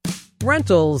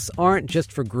Rentals aren't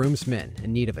just for groomsmen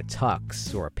in need of a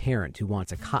tux or a parent who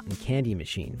wants a cotton candy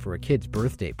machine for a kid's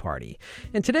birthday party.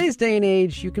 In today's day and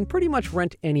age, you can pretty much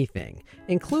rent anything,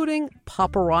 including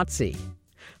paparazzi.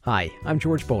 Hi, I'm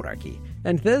George Boldarchy,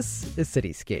 and this is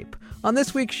Cityscape. On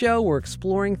this week's show, we're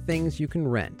exploring things you can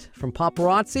rent, from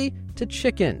paparazzi to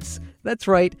chickens. That's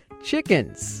right,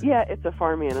 chickens. Yeah, it's a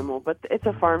farm animal, but it's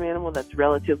a farm animal that's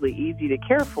relatively easy to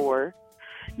care for.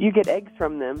 You get eggs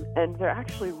from them, and they're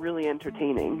actually really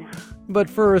entertaining. But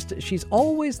first, she's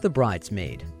always the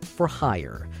bridesmaid, for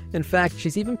hire. In fact,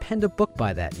 she's even penned a book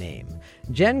by that name.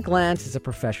 Jen Glantz is a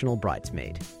professional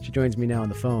bridesmaid. She joins me now on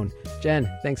the phone. Jen,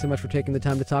 thanks so much for taking the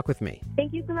time to talk with me.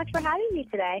 Thank you so much for having me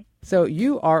today. So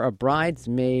you are a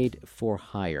bridesmaid for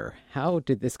hire. How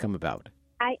did this come about?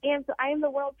 I am the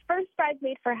world's first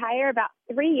bridesmaid for hire. About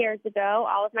 3 years ago,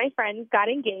 all of my friends got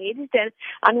engaged, and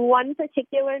on one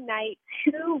particular night,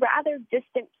 two rather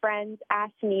distant friends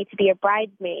asked me to be a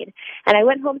bridesmaid. And I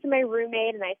went home to my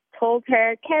roommate, and I told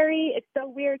her, Carrie, it's so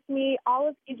weird to me. All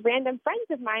of these random friends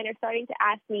of mine are starting to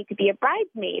ask me to be a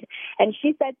bridesmaid. And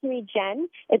she said to me, Jen,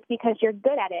 it's because you're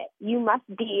good at it. You must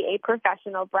be a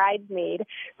professional bridesmaid.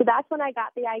 So that's when I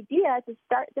got the idea to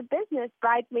start the business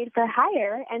Bridesmaid for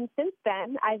Hire, and since then,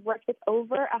 I've worked with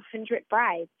over 100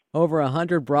 brides. Over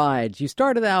 100 brides. You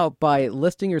started out by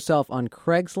listing yourself on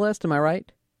Craigslist, am I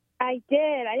right? I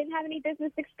did. I didn't have any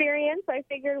business experience, so I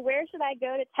figured, where should I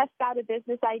go to test out a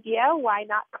business idea? Why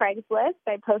not Craigslist?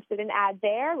 I posted an ad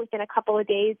there. Within a couple of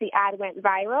days, the ad went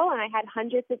viral, and I had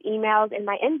hundreds of emails in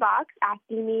my inbox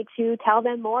asking me to tell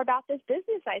them more about this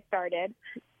business I started.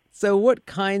 So what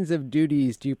kinds of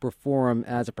duties do you perform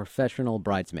as a professional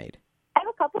bridesmaid? I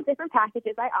have a couple of different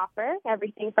packages I offer,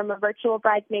 everything from a virtual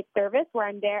bridesmaid service where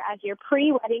I'm there as your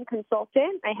pre-wedding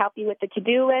consultant. I help you with the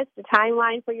to-do list, the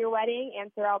timeline for your wedding,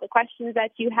 answer all the questions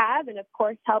that you have, and of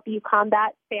course help you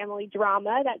combat family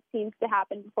drama that seems to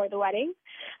happen before the wedding.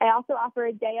 I also offer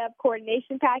a day of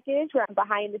coordination package where I'm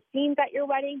behind the scenes at your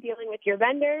wedding dealing with your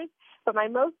vendors. But my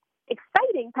most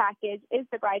exciting package is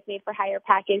the Bridesmaid for Hire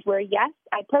package where, yes,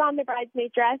 I put on the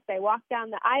bridesmaid dress, I walk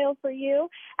down the aisle for you,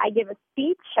 I give a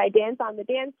speech, I dance on the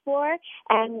dance floor,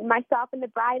 and myself and the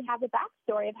bride have a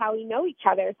backstory of how we know each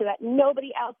other so that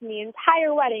nobody else in the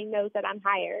entire wedding knows that I'm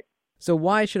hired. So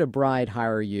why should a bride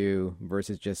hire you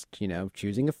versus just,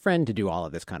 choosing a friend to do all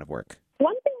of this kind of work?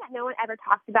 One thing that no one ever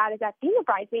talks about is that being a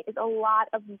bridesmaid is a lot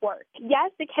of work. Yes,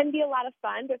 it can be a lot of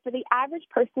fun, but for the average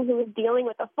person who is dealing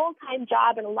with a full-time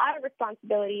job and a lot of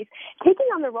responsibilities, taking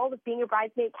on the role of being a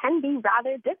bridesmaid can be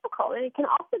rather difficult, and it can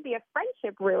also be a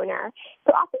friendship ruiner.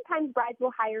 So oftentimes brides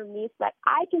will hire me so that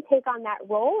I can take on that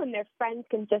role and their friends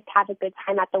can just have a good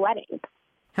time at the wedding.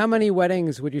 How many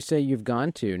weddings would you say you've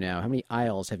gone to now? How many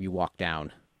aisles have you walked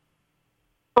down?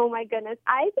 Oh, my goodness.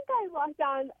 I think I've walked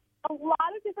down a lot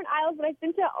of different aisles, but I've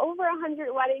been to over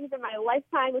 100 weddings in my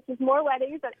lifetime, which is more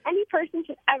weddings than any person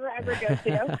should ever go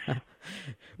to.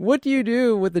 What do you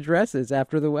do with the dresses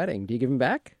after the wedding? Do you give them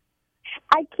back?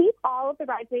 I keep all of the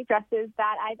bridesmaid dresses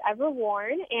that I've ever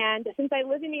worn, and since I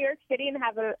live in New York City and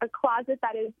have a closet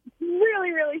that is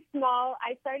really, really small,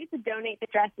 I started to donate the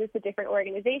dresses to different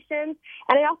organizations,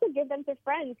 and I also give them to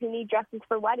friends who need dresses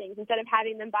for weddings. Instead of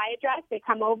having them buy a dress, they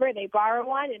come over, they borrow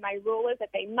one, and my rule is that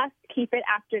they must keep it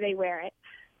after they wear it.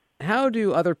 How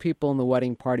do other people in the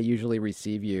wedding party usually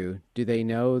receive you? Do they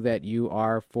know that you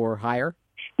are for hire?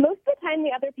 Most of the time,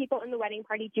 the other people in the wedding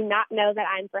party do not know that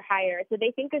I'm for hire, so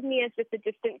they think of me as just a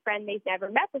distant friend they've never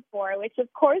met before, which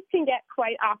of course can get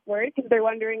quite awkward because they're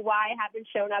wondering why I haven't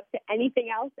shown up to anything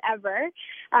else ever.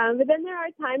 But then there are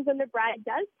times when the bride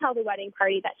does tell the wedding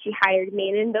party that she hired me,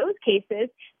 and in those cases,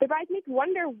 the bridesmaids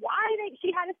wonder why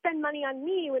she had to spend money on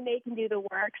me when they can do the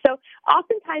work. So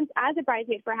oftentimes, as a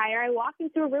bridesmaid for hire, I walk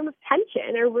into a room of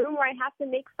tension, a room where I have to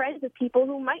make friends with people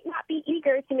who might not be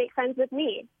eager to make friends with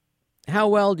me. How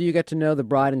well do you get to know the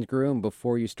bride and groom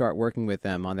before you start working with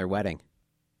them on their wedding?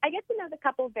 I get to know the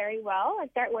couple very well. I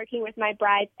start working with my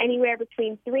brides anywhere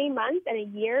between 3 months and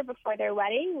a year before their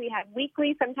wedding. We have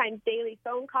weekly, sometimes daily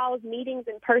phone calls, meetings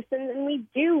in person, and we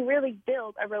do really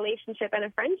build a relationship and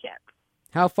a friendship.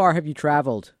 How far have you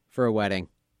traveled for a wedding?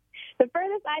 The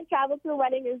furthest I've traveled to a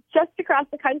wedding is just across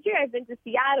the country. I've been to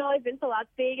Seattle. I've been to Las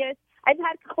Vegas. I've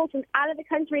had couples from out of the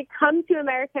country come to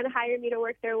America and hire me to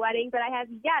work their wedding, but I have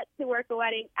yet to work a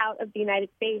wedding out of the United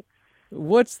States.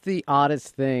 What's the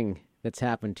oddest thing that's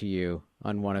happened to you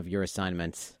on one of your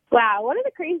assignments? Wow, one of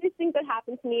the craziest things that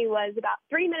happened to me was about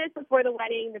 3 minutes before the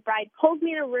wedding, the bride pulls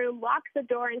me in a room, locks the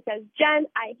door, and says, "Jen,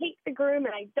 I hate the groom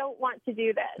and I don't want to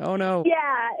do this." Oh, no. Yeah,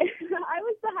 I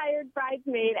was the hired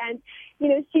bridesmaid, and,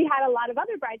 she had a lot of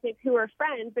other bridesmaids who were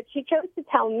friends, but she chose to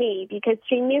tell me because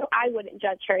she knew I wouldn't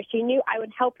judge her. She knew I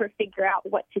would help her figure out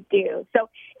what to do. So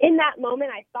in that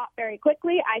moment, I thought very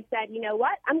quickly. I said, you know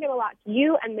what? I'm going to lock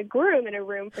you and the groom in a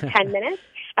room for 10 minutes.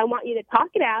 I want you to talk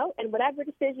it out, and whatever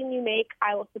decision you make,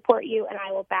 I will support you and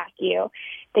I will back you.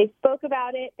 They spoke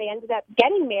about it. They ended up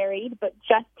getting married, but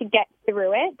just to get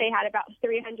through it, they had about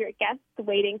 300 guests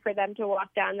waiting for them to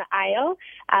walk down the aisle.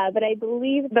 But I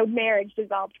believe the marriage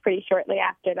dissolved pretty shortly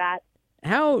after that.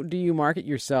 How do you market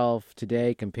yourself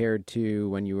today compared to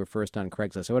when you were first on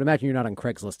Craigslist? I would imagine you're not on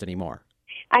Craigslist anymore.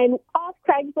 I'm off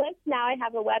Craigslist. Now I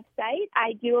have a website.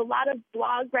 I do a lot of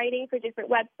blog writing for different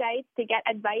websites to get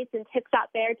advice and tips out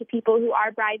there to people who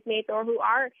are bridesmaids or who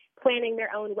are planning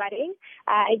their own wedding.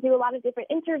 I do a lot of different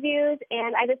interviews,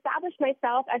 and I've established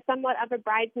myself as somewhat of a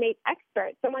bridesmaid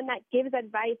expert, someone that gives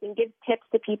advice and gives tips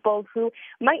to people who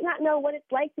might not know what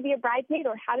it's like to be a bridesmaid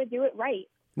or how to do it right.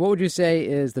 What would you say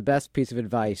is the best piece of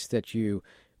advice that you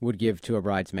would give to a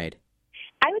bridesmaid?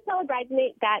 I would tell a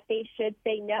bridesmaid that they should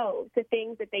say no to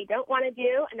things that they don't want to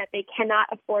do and that they cannot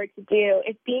afford to do.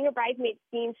 If being a bridesmaid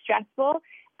seems stressful,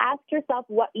 ask yourself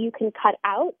what you can cut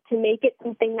out to make it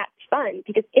something that's fun,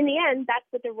 because in the end, that's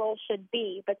what the role should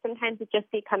be, but sometimes it just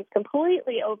becomes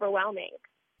completely overwhelming.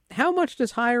 How much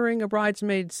does hiring a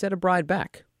bridesmaid set a bride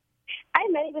back? I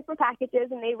have many different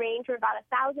packages, and they range from about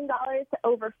 $1,000 to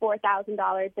over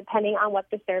 $4,000, depending on what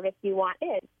the service you want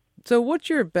is. So what's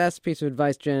your best piece of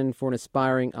advice, Jen, for an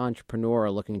aspiring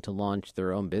entrepreneur looking to launch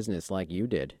their own business like you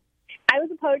did? I was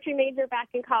a poetry major back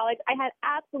in college. I had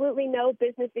absolutely no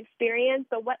business experience,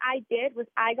 but what I did was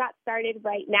I got started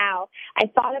right now. I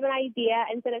thought of an idea.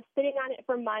 Instead of sitting on it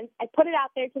for months, I put it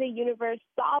out there to the universe,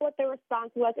 saw what the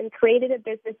response was, and created a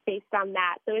business based on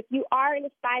that. So if you are an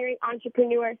aspiring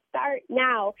entrepreneur, start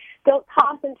now. Don't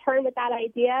toss and turn with that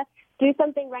idea. Do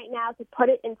something right now to put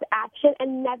it into action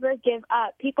and never give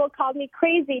up. People called me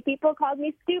crazy. People called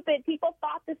me stupid. People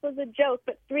thought this was a joke.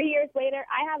 But 3 years later,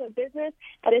 I have a business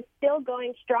that is still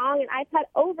going strong, and I've had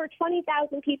over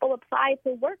 20,000 people apply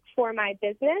to work for my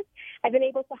business. I've been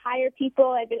able to hire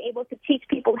people. I've been able to teach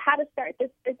people how to start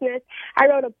this business. I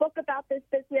wrote a book about this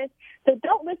business. So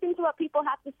don't listen to what people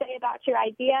have to say about your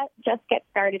idea. Just get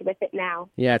started with it now.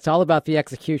 Yeah, it's all about the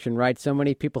execution, right? So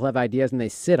many people have ideas and they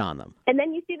sit on them. And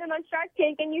then you see them on Shark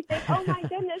Tank and you think, oh my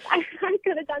goodness, I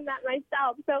could have done that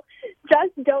myself. So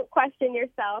just don't question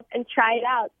yourself and try it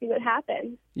out, see what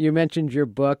happens. You mentioned your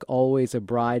book, Always a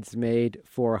Bridesmaid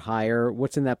for Hire.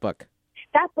 What's in that book?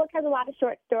 That book has a lot of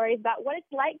short stories about what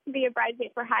it's like to be a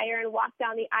bridesmaid for hire and walk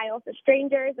down the aisle for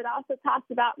strangers. It also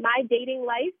talks about my dating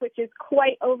life, which is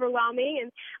quite overwhelming, and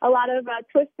a lot of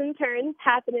twists and turns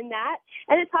happen in that.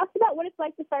 And it talks about what it's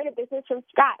like to start a business from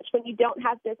scratch when you don't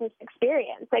have business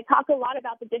experience. I talk a lot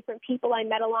about the different people I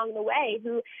met along the way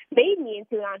who made me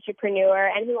into an entrepreneur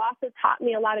and who also taught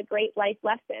me a lot of great life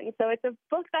lessons. So it's a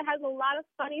book that has a lot of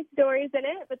funny stories in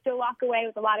it, but you'll walk away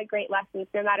with a lot of great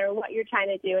lessons no matter what you're trying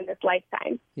to do in this lifetime.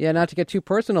 Yeah, not to get too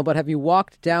personal, but have you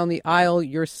walked down the aisle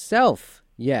yourself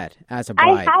yet as a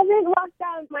bride? I haven't walked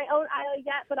down my own aisle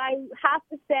yet, but I have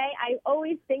to say I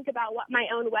always think about what my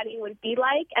own wedding would be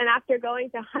like. And after going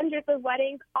to hundreds of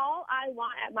weddings, all I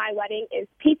want at my wedding is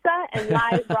pizza and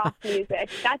live rock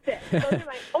music. That's it. Those are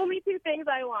my only two things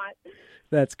I want.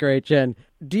 That's great, Jen.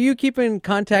 Do you keep in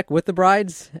contact with the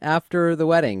brides after the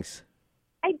weddings?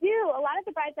 I do. A lot of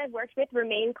the brides I've worked with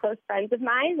remain close friends of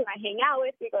mine who I hang out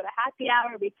with. We go to happy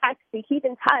hour, we text, we keep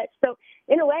in touch. So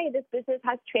in a way, this business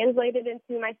has translated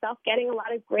into myself getting a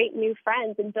lot of great new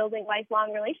friends and building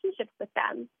lifelong relationships with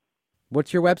them.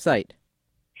 What's your website?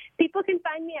 People can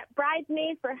find me at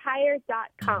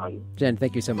bridesmaidsforhire.com. Jen,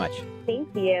 thank you so much.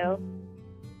 Thank you.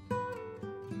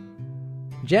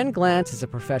 Jen Glantz is a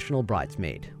professional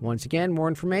bridesmaid. Once again, more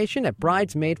information at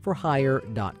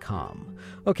bridesmaidforhire.com.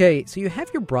 Okay, so you have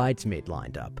your bridesmaid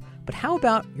lined up, but how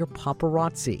about your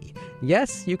paparazzi?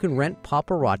 Yes, you can rent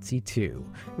paparazzi too.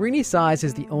 Rini Size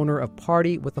is the owner of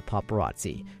Party with a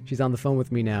Paparazzi. She's on the phone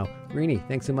with me now. Rini,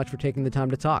 thanks so much for taking the time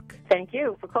to talk. Thank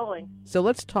you for calling. So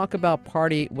let's talk about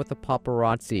Party with a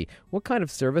Paparazzi. What kind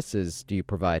of services do you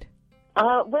provide?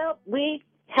 Well, we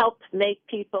help make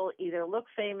people either look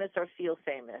famous or feel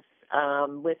famous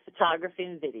with photography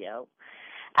and video.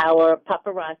 Our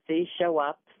paparazzi show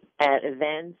up at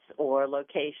events or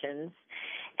locations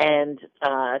and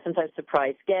sometimes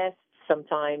surprise guests.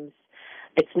 Sometimes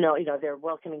they're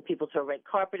welcoming people to a red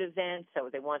carpet event, so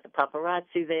they want the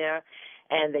paparazzi there.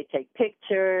 and they take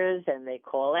pictures, and they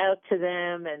call out to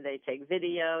them, and they take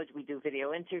videos. We do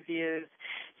video interviews.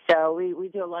 So we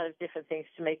do a lot of different things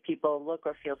to make people look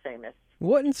or feel famous.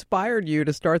 What inspired you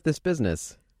to start this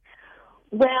business?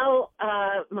 Well,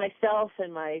 myself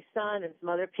and my son and some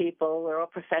other people, we're all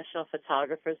professional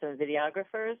photographers and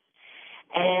videographers.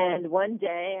 And one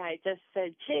day I just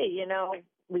said, gee,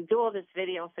 we do all this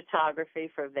video and photography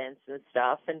for events and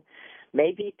stuff, and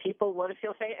maybe people want to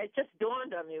feel famous. It just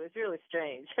dawned on me. It was really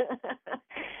strange.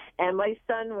 And my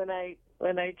son, when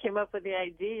I came up with the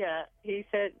idea, he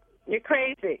said, "You're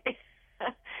crazy."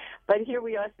 But here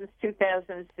we are since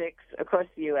 2006 across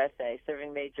the USA,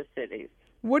 serving major cities.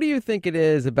 What do you think it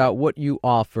is about what you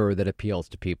offer that appeals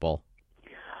to people?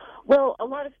 Well, a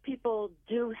lot of people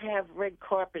do have red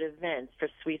carpet events for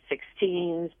sweet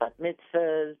 16s, bat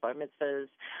mitzvahs, bar mitzvahs,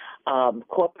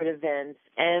 corporate events,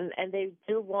 and they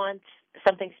do want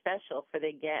something special for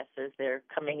their guests as they're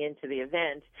coming into the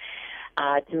event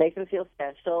to make them feel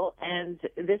special, and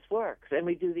this works. And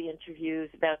we do the interviews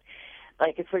about,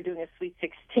 like if we're doing a Sweet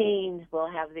 16, we'll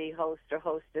have the host or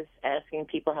hostess asking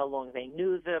people how long they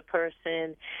knew the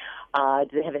person,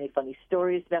 do they have any funny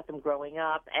stories about them growing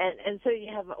up, and so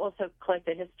you have also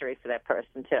collected history for that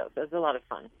person too. So it's a lot of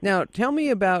fun. Now, tell me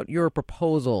about your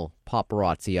proposal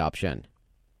paparazzi option.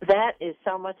 That is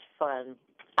so much fun.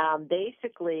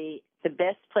 Basically, the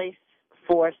best place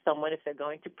for someone if they're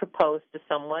going to propose to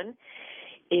someone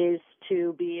is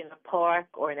to be in a park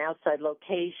or an outside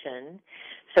location,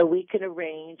 so we can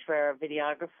arrange for a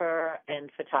videographer and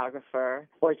photographer,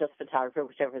 or just photographer,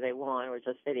 whichever they want, or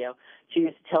just video, to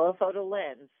use a telephoto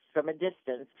lens from a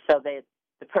distance so that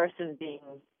the person being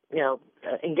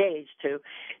engaged to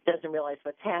doesn't realize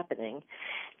what's happening.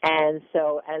 And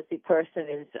so as the person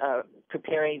is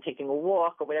preparing, taking a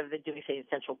walk or whatever they're doing, say in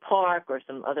Central Park or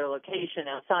some other location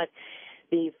outside,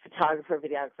 the photographer,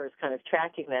 videographer is kind of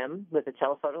tracking them with a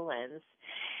telephoto lens,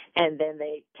 and then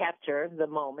they capture the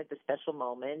moment, the special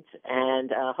moment,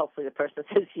 and hopefully the person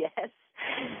says yes.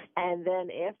 And then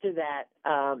after that,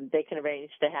 they can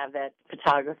arrange to have that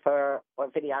photographer or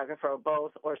videographer or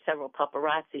both or several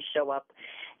paparazzi show up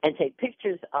and take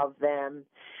pictures of them,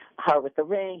 her with the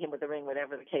ring, him with the ring,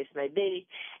 whatever the case may be,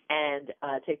 and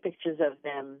take pictures of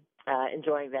them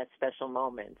enjoying that special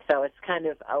moment. So it's kind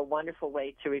of a wonderful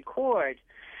way to record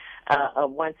a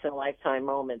once-in-a-lifetime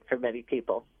moment for many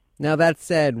people. Now, that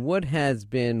said, what has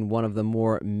been one of the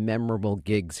more memorable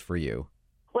gigs for you?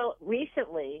 Well,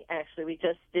 recently, actually, we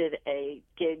just did a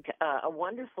gig, a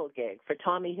wonderful gig for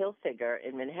Tommy Hilfiger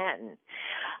in Manhattan.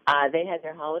 They had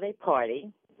their holiday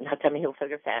party, Tommy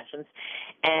Hilfiger Fashions,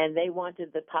 and they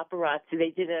wanted the paparazzi.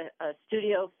 They did a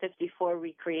Studio 54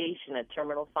 recreation at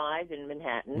Terminal 5 in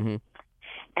Manhattan. Mm-hmm.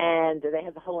 And they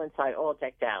had the whole inside all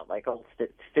decked out, like old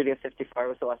Studio 54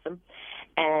 was awesome.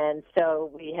 And so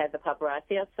we had the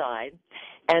paparazzi outside,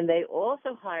 and they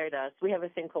also hired us. We have a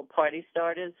thing called Party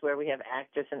Starters, where we have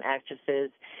actors and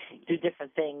actresses do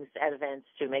different things at events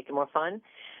to make it more fun.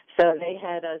 So they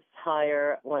had us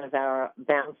hire one of our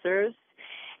bouncers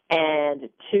and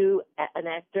an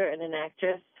actor and an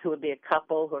actress who would be a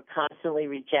couple who are constantly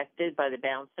rejected by the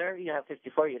bouncer. You know how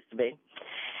 54 used to be.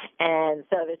 And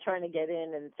so they're trying to get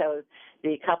in, and so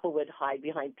the couple would hide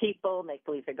behind people, make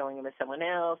believe they're going in with someone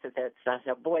else, that that's not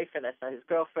her boyfriend, that's not his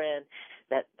girlfriend,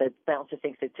 that the bouncer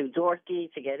thinks they're too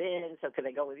dorky to get in, so could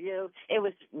they go with you? It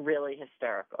was really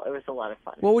hysterical. It was a lot of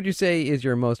fun. What would you say is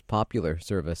your most popular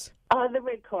service? The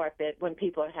red carpet, when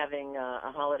people are having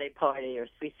a holiday party or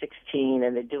Sweet 16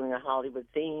 and they're doing a Hollywood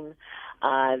theme,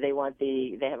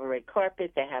 they have a red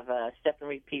carpet, they have a step and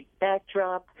repeat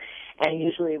backdrop, and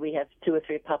usually we have 2 or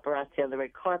 3 paparazzi on the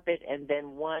red carpet and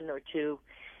then 1 or 2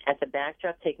 at the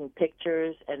backdrop taking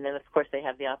pictures, and then of course they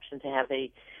have the option to have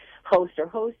a host or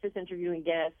hostess interviewing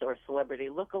guests or celebrity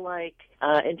look-alike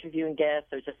interviewing guests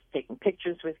or just taking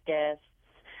pictures with guests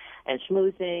and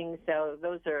schmoozing. So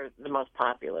those are the most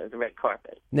popular, the red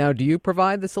carpet. Now, do you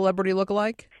provide the celebrity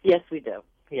look-alike? Yes, we do.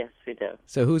 Yes, we do.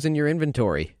 So who's in your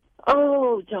inventory?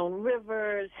 Oh, Joan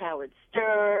Rivers, Howard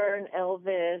Stern,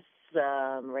 Elvis,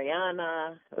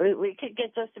 Rihanna. We could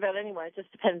get just about anyone. It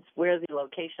just depends where the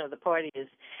location of the party is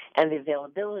and the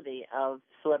availability of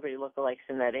celebrity lookalikes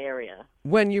in that area.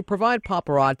 When you provide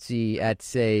paparazzi at,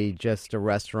 say, just a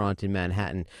restaurant in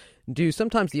Manhattan, do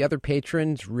sometimes the other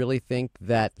patrons really think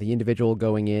that the individual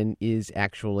going in is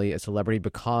actually a celebrity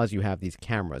because you have these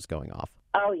cameras going off?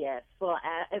 Oh, yes. Well,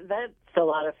 that's a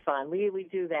lot of fun. We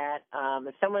do that.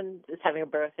 If someone is having a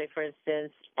birthday, for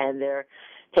instance, and they're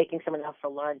taking someone out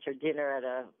for lunch or dinner at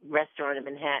a restaurant in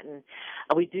Manhattan,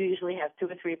 we do usually have 2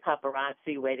 or 3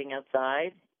 paparazzi waiting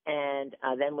outside. and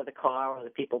then with a car or the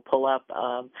people pull up,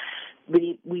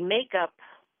 we make up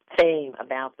fame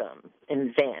about them in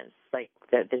advance, like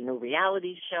their new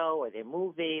reality show or their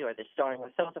movie or they're starring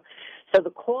with so-and-so. So the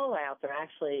call-outs are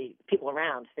actually people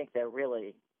around think they're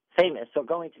really famous or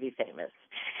going to be famous.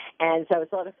 And so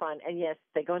it's a lot of fun. And, yes,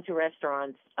 they go into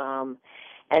restaurants,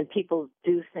 and people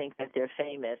do think that they're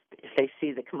famous if they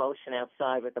see the commotion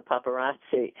outside with the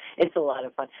paparazzi. It's a lot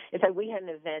of fun. In fact, we had an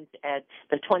event at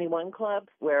the 21 Club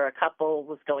where a couple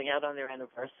was going out on their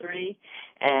anniversary,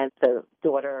 and the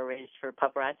daughter arranged for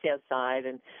paparazzi outside,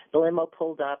 and the limo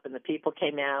pulled up, and the people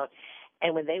came out.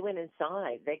 And when they went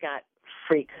inside, they got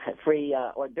free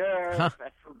hors d'oeuvres,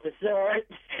 dessert.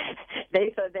 They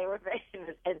thought they were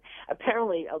famous. And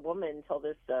apparently a woman told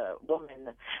this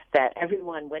woman that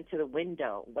everyone went to the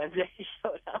window when they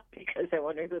showed up because they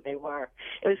wondered who they were.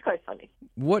 It was quite funny.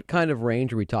 What kind of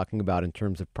range are we talking about in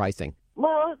terms of pricing?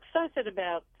 Well, it starts at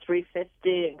about $350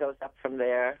 and goes up from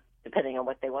there, depending on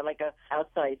what they want. Like a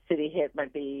outside city hit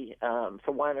might be,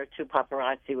 for one or two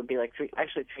paparazzi, would be like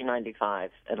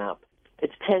 $395 and up. It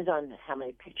depends on how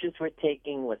many pictures we're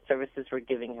taking, what services we're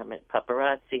giving, how many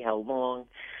paparazzi, how long.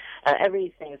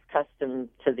 Everything is custom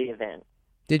to the event.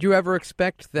 Did you ever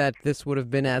expect that this would have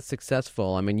been as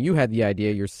successful? I mean, you had the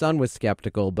idea, your son was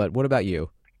skeptical, but what about you?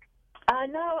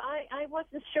 No, I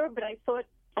wasn't sure, but I thought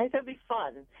it'd be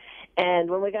fun. And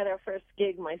when we got our first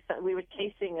gig, my son, we were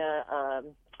chasing a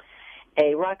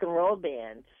rock and roll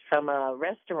band from a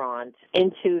restaurant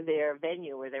into their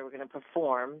venue where they were going to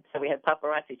perform. So we had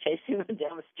paparazzi chasing them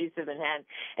down the streets of Manhattan,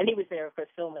 and he was there, of course,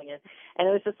 filming it. And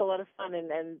it was just a lot of fun,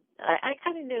 and I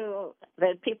kind of knew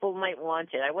that people might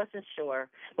want it. I wasn't sure,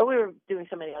 but we were doing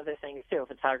so many other things, too,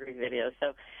 photography videos.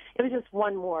 So it was just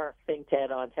one more thing to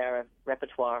add on to our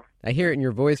repertoire. I hear it in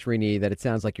your voice, Rini, that it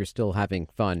sounds like you're still having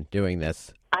fun doing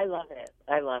this. I love it.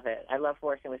 I love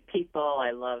working with people.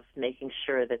 I love making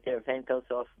sure that their event goes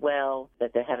off well,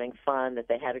 that they're having fun, that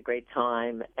they had a great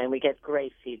time, and we get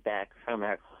great feedback from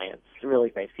our clients, really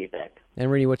great feedback. And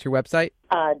Rini, what's your website?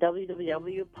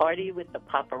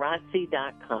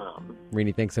 www.partywiththepaparazzi.com.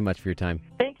 Rini, thanks so much for your time.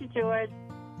 Thank you, George.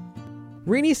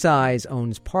 Rini Size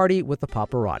owns Party with the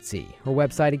Paparazzi. Her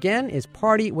website, again, is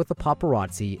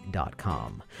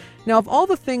partywiththepaparazzi.com. Now, of all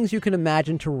the things you can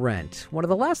imagine to rent, one of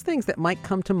the last things that might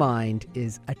come to mind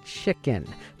is a chicken.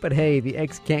 But hey, the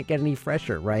eggs can't get any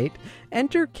fresher, right?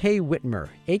 Enter Kay Whitmer,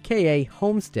 a.k.a.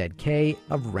 Homestead Kay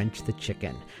of Wrench the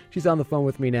Chicken. She's on the phone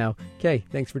with me now. Kay,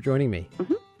 thanks for joining me.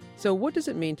 Mm-hmm. So what does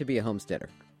it mean to be a homesteader?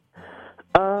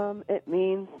 It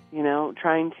means,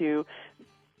 trying to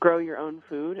grow your own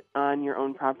food on your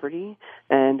own property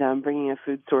and bringing a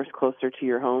food source closer to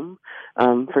your home.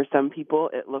 For some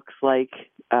people, it looks like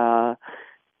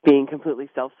being completely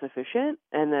self-sufficient.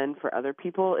 And then for other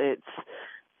people, it's,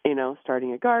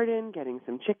 starting a garden, getting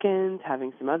some chickens,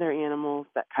 having some other animals,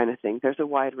 that kind of thing. There's a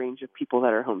wide range of people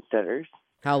that are homesteaders.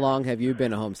 How long have you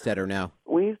been a homesteader now?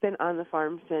 We've been on the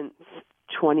farm since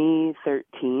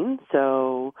 2013,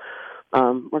 so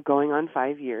we're going on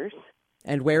 5 years.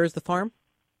 And where is the farm?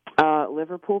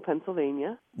 Liverpool,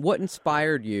 Pennsylvania. What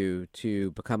inspired you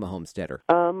to become a homesteader?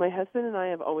 My husband and I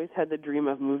have always had the dream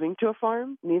of moving to a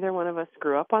farm. Neither one of us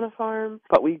grew up on a farm,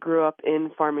 but we grew up in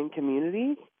farming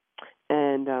communities.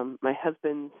 And my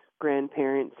husband's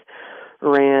grandparents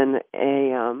ran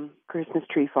a Christmas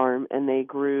tree farm, and they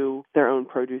grew their own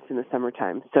produce in the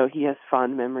summertime. So he has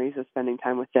fond memories of spending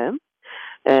time with them.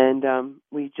 And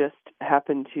we just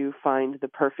happened to find the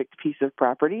perfect piece of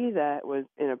property that was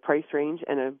in a price range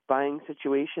and a buying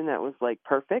situation that was like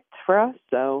perfect for us.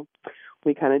 So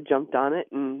we kind of jumped on it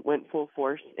and went full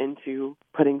force into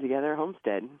putting together a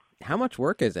homestead. How much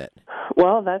work is it?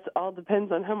 Well, that all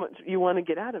depends on how much you want to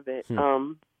get out of it.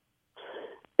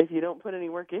 If you don't put any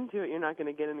work into it, you're not going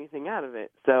to get anything out of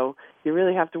it. So you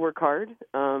really have to work hard.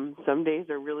 Some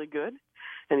days are really good,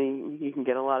 and you can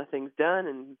get a lot of things done,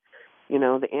 and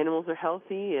the animals are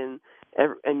healthy and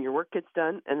your work gets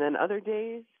done. And then other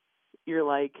days you're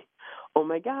like, oh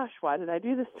my gosh, why did I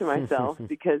do this to myself?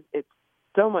 Because it's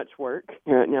so much work.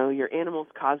 Your animals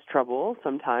cause trouble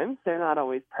sometimes. They're not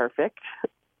always perfect.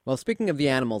 Well, speaking of the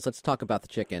animals, let's talk about the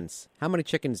chickens. How many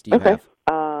chickens do you have?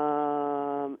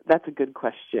 That's a good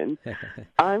question.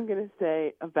 I'm going to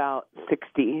say about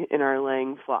 60 in our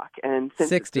laying flock. And since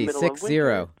 60, it's the middle of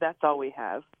winter, that's all we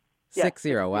have. Yes,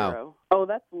 60, wow. Oh,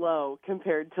 that's low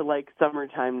compared to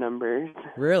summertime numbers.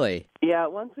 Really? Yeah,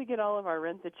 once we get all of our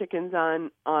rent the chickens on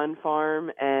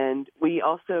farm, and we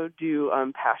also do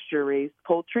pasture-raised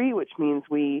poultry, which means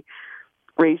we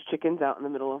raise chickens out in the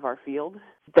middle of our field.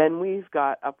 Then we've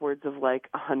got upwards of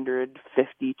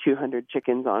 150, 200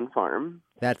 chickens on farm.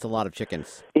 That's a lot of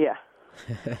chickens. Yeah.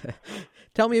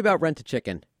 Tell me about Rent a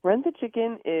Chicken. Rent a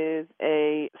Chicken is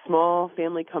a small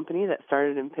family company that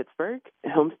started in Pittsburgh.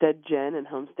 Homestead Jen and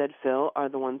Homestead Phil are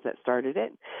the ones that started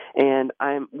it, and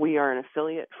we are an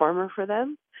affiliate farmer for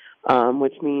them,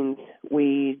 which means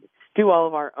we do all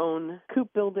of our own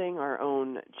coop building, our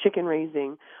own chicken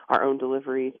raising, our own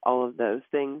deliveries, all of those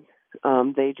things.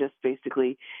 They just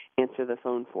basically answer the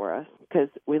phone for us because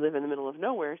we live in the middle of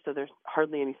nowhere, so there's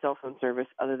hardly any cell phone service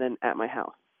other than at my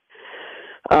house.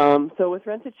 So with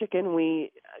Rent a Chicken,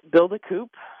 we build a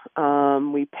coop.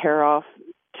 We pair off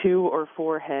 2 or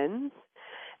 4 hens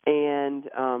and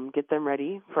get them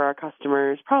ready for our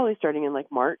customers, probably starting in like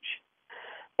March.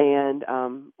 And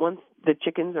once the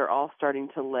chickens are all starting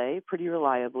to lay pretty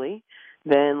reliably,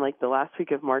 then like the last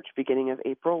week of March, beginning of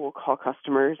April, we'll call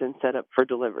customers and set up for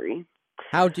delivery.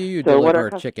 How do you deliver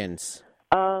chickens?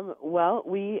 Well,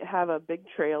 we have a big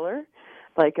trailer,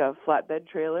 like a flatbed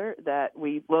trailer that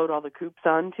we load all the coops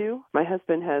onto. My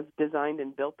husband has designed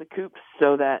and built the coops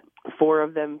so that 4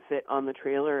 of them fit on the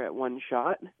trailer at one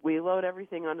shot. We load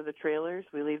everything onto the trailers.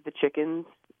 We leave the chickens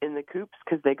in the coops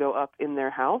because they go up in their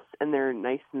house and they're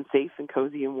nice and safe and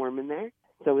cozy and warm in there.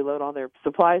 So we load all their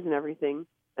supplies and everything,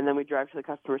 and then we drive to the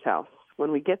customer's house.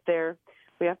 When we get there,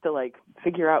 we have to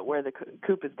figure out where the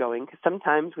coop is going because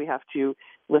sometimes we have to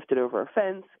lift it over a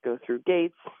fence, go through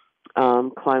gates,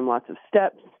 climb lots of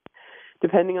steps.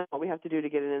 Depending on what we have to do to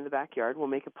get it in the backyard, we'll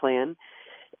make a plan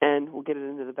and we'll get it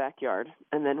into the backyard.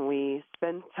 And then we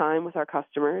spend time with our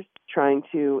customers trying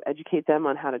to educate them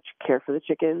on how to care for the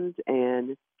chickens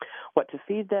and what to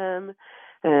feed them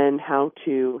and how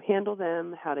to handle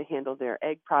them, how to handle their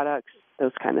egg products,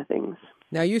 those kind of things.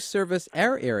 Now, you service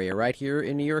our area right here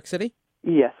in New York City?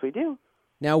 Yes, we do.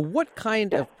 Now, what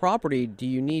kind of property do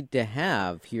you need to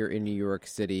have here in New York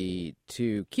City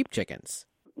to keep chickens?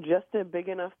 Just a big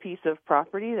enough piece of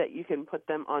property that you can put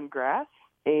them on grass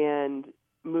and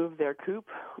move their coop,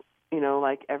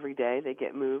 every day they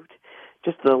get moved,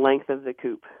 just the length of the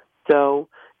coop. So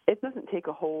it doesn't take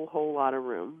a whole lot of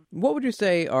room. What would you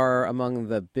say are among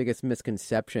the biggest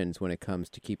misconceptions when it comes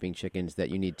to keeping chickens that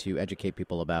you need to educate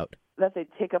people about? That they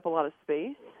take up a lot of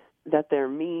space, that they're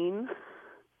mean,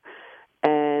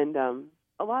 and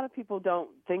a lot of people don't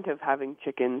think of having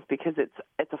chickens because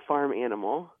it's a farm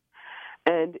animal.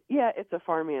 And, yeah, it's a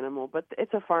farm animal, but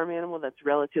it's a farm animal that's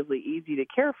relatively easy to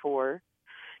care for.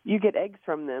 You get eggs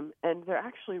from them, and they're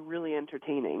actually really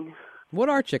entertaining. What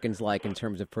are chickens like in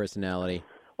terms of personality?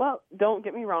 Well, don't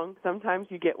get me wrong. Sometimes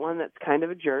you get one that's kind of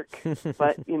a jerk,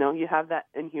 but, you have that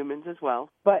in humans as well.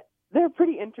 But they're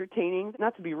pretty entertaining,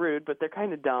 not to be rude, but they're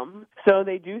kind of dumb. So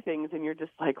they do things, and you're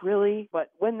just like, really?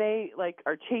 But when they,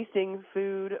 are chasing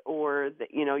food or,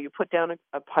 you put down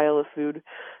a pile of food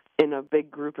in a big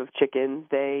group of chickens,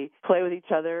 they play with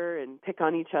each other and pick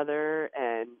on each other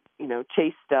and,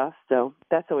 chase stuff. So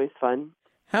that's always fun.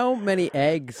 How many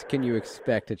eggs can you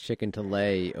expect a chicken to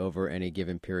lay over any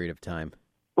given period of time?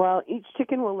 Well, each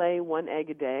chicken will lay 1 egg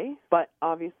a day, but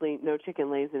obviously no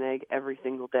chicken lays an egg every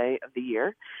single day of the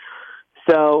year.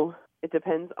 So it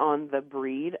depends on the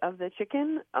breed of the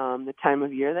chicken, the time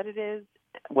of year that it is,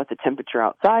 what the temperature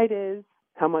outside is,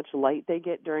 how much light they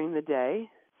get during the day.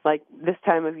 Like this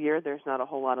time of year, there's not a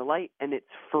whole lot of light, and it's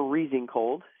freezing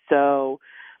cold. So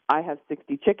I have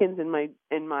 60 chickens in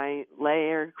my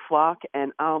layer flock,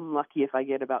 and I'm lucky if I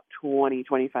get about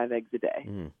 25 eggs a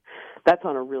day. That's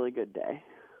on a really good day.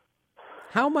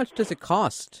 How much does it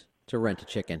cost to rent a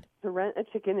chicken? To rent a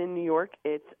chicken in New York,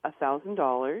 it's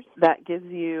 $1,000. That gives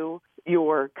you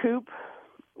your coop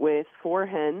with 4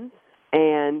 hens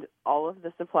and all of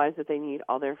the supplies that they need,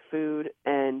 all their food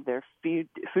and their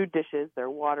food dishes, their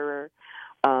waterer,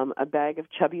 a bag of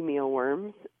chubby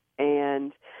mealworms,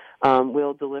 and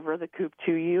we'll deliver the coop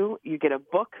to you. You get a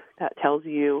book that tells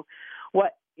you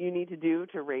what you need to do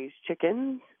to raise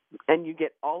chickens, and you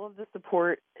get all of the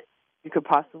support you could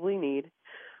possibly need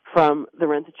from the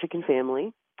Rent a Chicken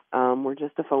family. We're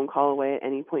just a phone call away at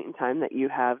any point in time that you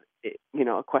have,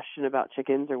 a question about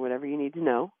chickens or whatever you need to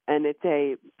know. And it's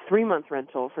a 3-month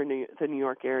rental for the New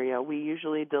York area. We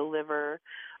usually deliver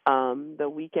the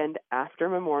weekend after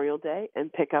Memorial Day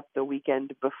and pick up the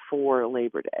weekend before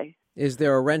Labor Day. Is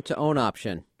there a rent-to-own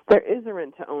option? There is a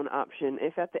rent-to-own option.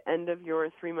 If at the end of your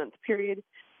 3-month period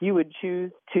you would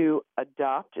choose to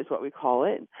adopt, is what we call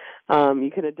it.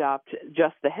 You can adopt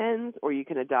just the hens, or you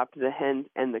can adopt the hens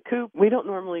and the coop. We don't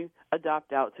normally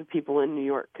adopt out to people in New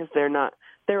York because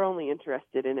they're only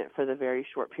interested in it for the very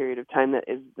short period of time that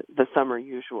is the summer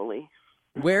usually.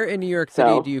 Where in New York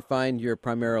City do you find you're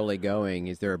primarily going?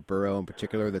 Is there a borough in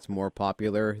particular that's more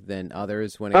popular than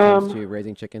others when it comes to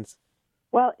raising chickens?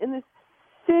 Well, in the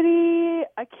city,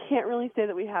 I can't really say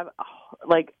that we have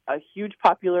like a huge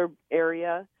popular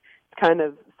area. It's kind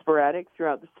of sporadic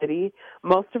throughout the city.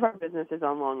 Most of our business is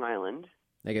on Long Island.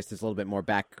 I guess there's a little bit more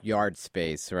backyard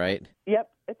space, right? Yep,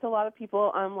 it's a lot of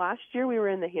people. Last year we were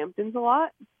in the Hamptons a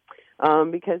lot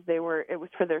because it was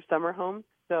for their summer home.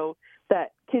 So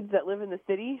that kids that live in the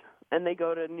city and they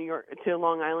go to New York, to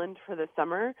Long Island for the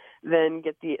summer, then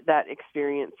get that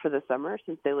experience for the summer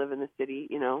since they live in the city,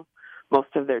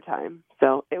 most of their time.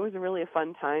 So it was really a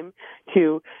fun time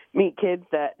to meet kids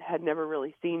that had never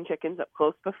really seen chickens up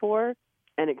close before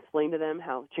and explain to them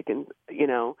how chickens,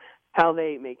 how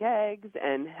they make eggs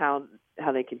and how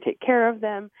they can take care of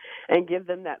them and give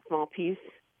them that small piece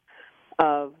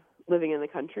of living in the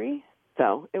country.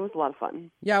 So it was a lot of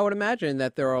fun. Yeah, I would imagine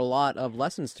that there are a lot of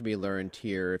lessons to be learned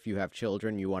here if you have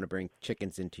children, you want to bring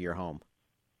chickens into your home.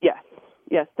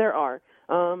 Yes, there are.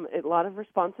 A lot of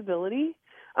responsibility.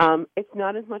 It's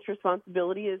not as much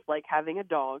responsibility as like having a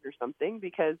dog or something,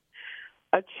 because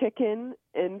a chicken,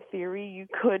 in theory, you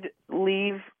could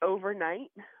leave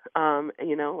overnight.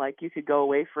 Like you could go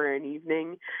away for an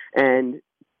evening and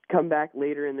come back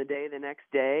later in the day the next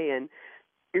day, and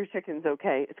your chicken's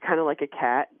okay. It's kind of like a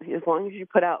cat. As long as you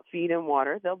put out feed and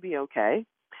water, they'll be okay.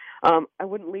 I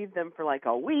wouldn't leave them for like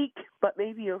a week, but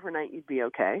maybe overnight you'd be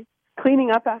okay.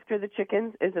 Cleaning up after the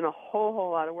chickens isn't a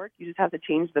whole lot of work. You just have to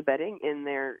change the bedding in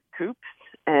their coops,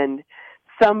 and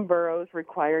some burrows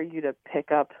require you to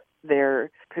pick up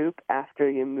their poop after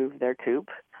you move their coop,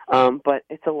 but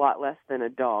it's a lot less than a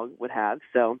dog would have,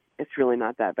 so it's really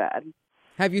not that bad.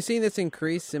 Have you seen this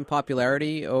increase in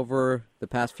popularity over the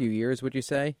past few years, would you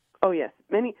say? Oh, yes.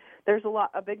 There's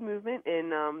a big movement in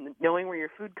knowing where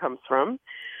your food comes from.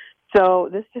 So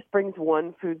this just brings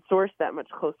one food source that much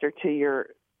closer to your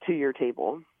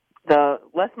table. The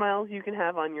less miles you can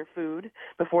have on your food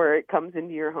before it comes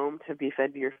into your home to be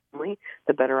fed to your family,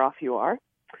 the better off you are.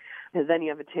 And then you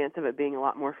have a chance of it being a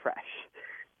lot more fresh.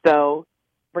 So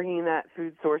bringing that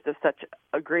food source of such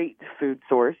a great food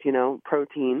source,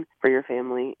 protein for your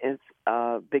family, is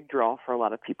a big draw for a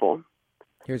lot of people.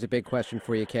 Here's a big question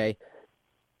for you, Kay.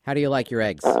 How do you like your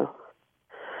eggs?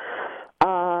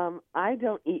 I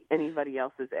don't eat anybody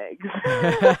else's eggs.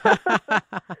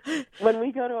 When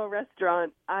we go to a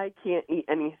restaurant, I can't eat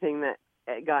anything that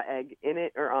got egg in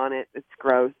it or on it. It's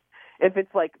gross. If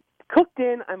it's like cooked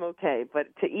in, I'm okay. But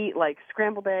to eat like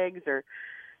scrambled eggs or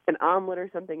an omelet or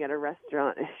something at a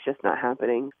restaurant, it's just not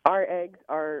happening. Our eggs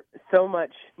are so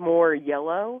much more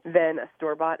yellow than a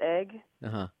store-bought egg,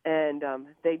 and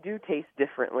they do taste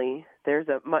differently. There's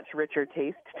a much richer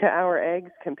taste to our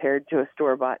eggs compared to a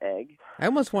store-bought egg. I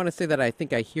almost want to say that I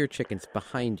think I hear chickens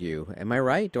behind you. Am I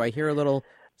right? Do I hear a little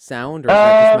sound, or is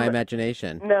that just my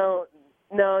imagination?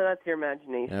 No, that's your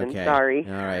imagination. Okay. Sorry.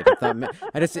 All right.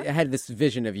 I had this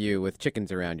vision of you with chickens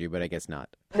around you, but I guess not.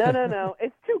 No.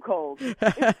 It's too cold.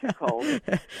 It's too cold.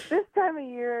 This time of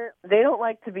year, they don't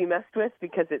like to be messed with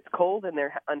because it's cold and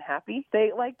they're unhappy.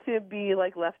 They like to be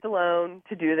like left alone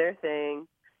to do their thing.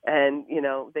 And,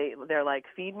 they're like,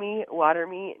 feed me, water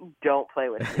me, don't play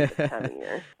with me this time of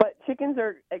year. But chickens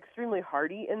are extremely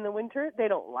hardy in the winter. They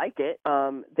don't like it.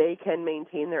 They can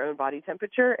maintain their own body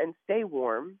temperature and stay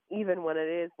warm, even when it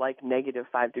is like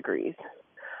 -5 degrees.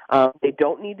 They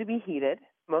don't need to be heated.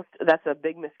 That's a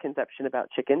big misconception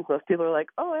about chickens. Most people are like,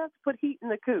 oh, I have to put heat in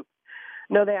the coop.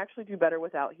 No, they actually do better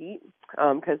without heat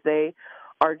because they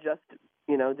are just,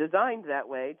 designed that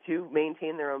way to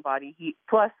maintain their own body heat.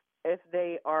 Plus, if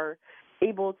they are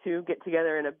able to get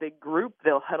together in a big group,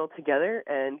 they'll huddle together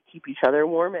and keep each other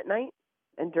warm at night.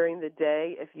 And during the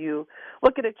day, if you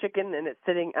look at a chicken and it's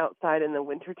sitting outside in the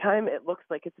wintertime, it looks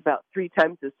like it's about 3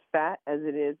 times as fat as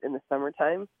it is in the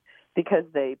summertime because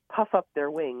they puff up their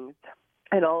wings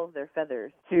and all of their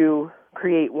feathers to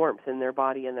create warmth in their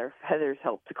body, and their feathers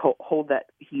help to hold that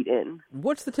heat in.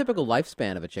 What's the typical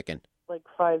lifespan of a chicken? Like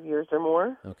 5 years or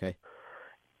more. Okay.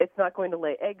 It's not going to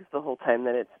lay eggs the whole time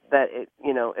if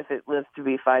it lives to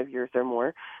be 5 years or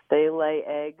more. They lay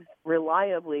eggs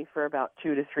reliably for about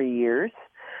 2 to 3 years.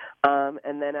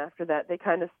 And then after that, they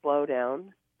kind of slow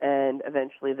down, and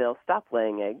eventually they'll stop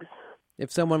laying eggs.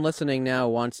 If someone listening now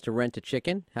wants to rent a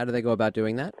chicken, how do they go about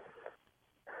doing that?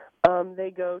 They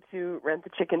go to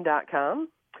rentthechicken.com,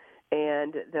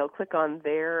 and they'll click on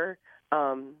their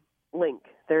link.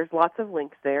 There's lots of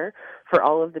links there for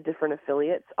all of the different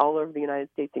affiliates all over the United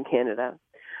States and Canada.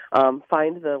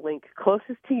 Find the link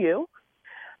closest to you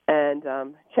and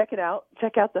check it out.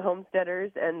 Check out the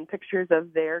homesteaders and pictures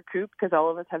of their coop, because all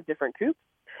of us have different coops,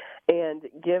 and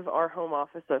give our home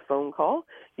office a phone call.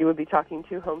 You would be talking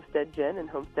to Homestead Jen and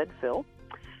Homestead Phil.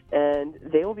 and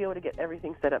they will be able to get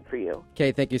everything set up for you.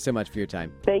 Kay, thank you so much for your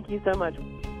time. Thank you so much.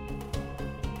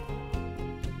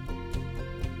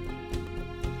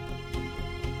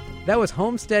 That was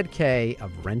Homestead Kay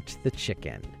of Rent the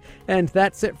Chicken. And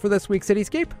that's it for this week's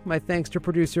Cityscape. My thanks to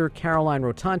producer Caroline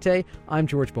Rotante. I'm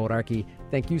George Bodarky.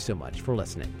 Thank you so much for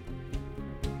listening.